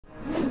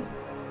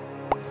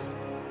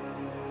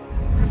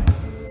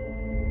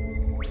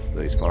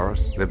these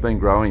forests. They've been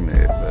growing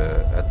there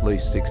for at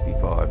least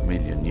 65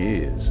 million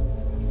years.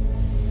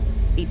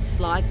 It's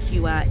like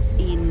you are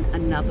in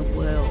another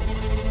world.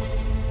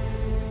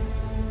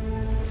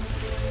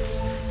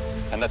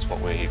 And that's what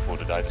we're here for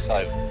today, to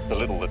save the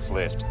little that's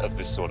left of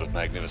this sort of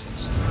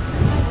magnificence.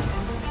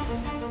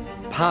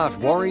 Part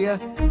warrior,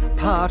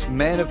 part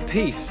man of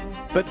peace,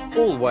 but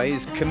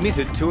always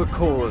committed to a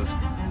cause.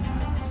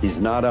 He's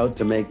not out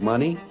to make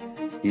money.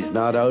 He's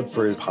not out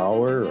for his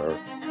power or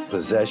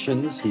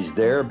possessions. He's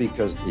there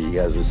because he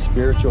has a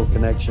spiritual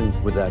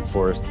connection with that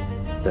forest,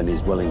 and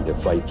he's willing to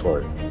fight for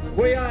it.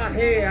 We are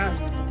here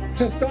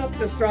to stop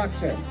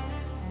destruction,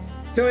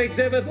 to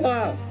exhibit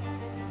love,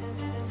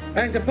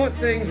 and to put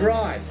things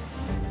right.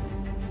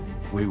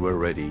 We were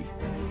ready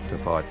to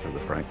fight for the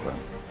Franklin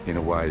in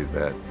a way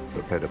that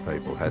the Peta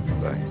people hadn't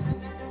been.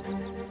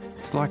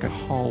 It's like a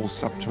whole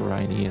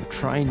subterranean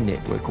train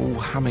network all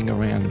humming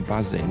around and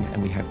buzzing,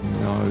 and we have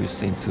no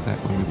sense of that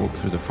when we walk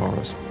through the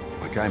forest.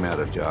 I came out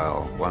of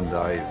jail one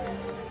day.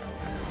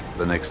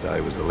 The next day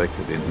was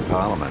elected into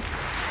Parliament.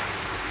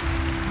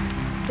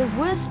 The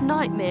worst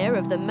nightmare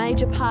of the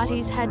major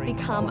parties had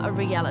become a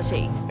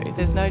reality.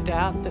 There's no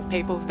doubt that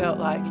people felt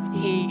like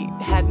he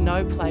had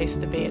no place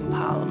to be in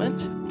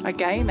Parliament. A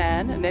gay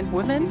man, and then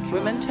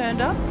women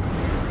turned up.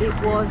 It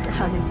was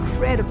an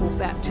incredible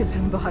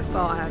baptism by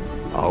fire.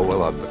 Oh,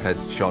 well, I've had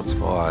shots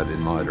fired in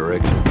my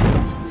direction.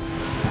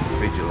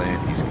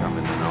 Vigilantes come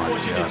in the night.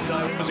 What you did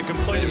say was a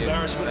complete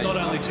embarrassment, not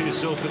only to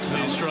yourself, but to the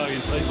Australian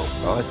people.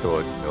 I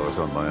thought I was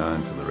on my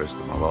own for the rest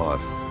of my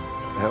life.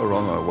 How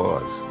wrong I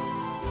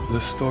was. The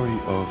story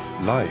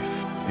of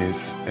life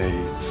is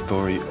a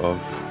story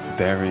of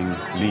daring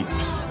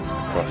leaps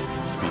across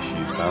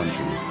species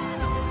boundaries.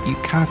 You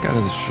can't go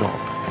to the shop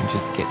and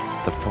just get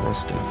the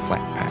forest in a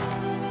flat pack.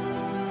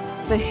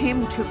 For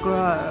him to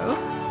grow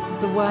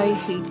the way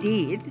he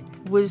did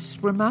was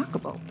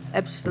remarkable,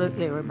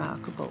 absolutely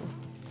remarkable.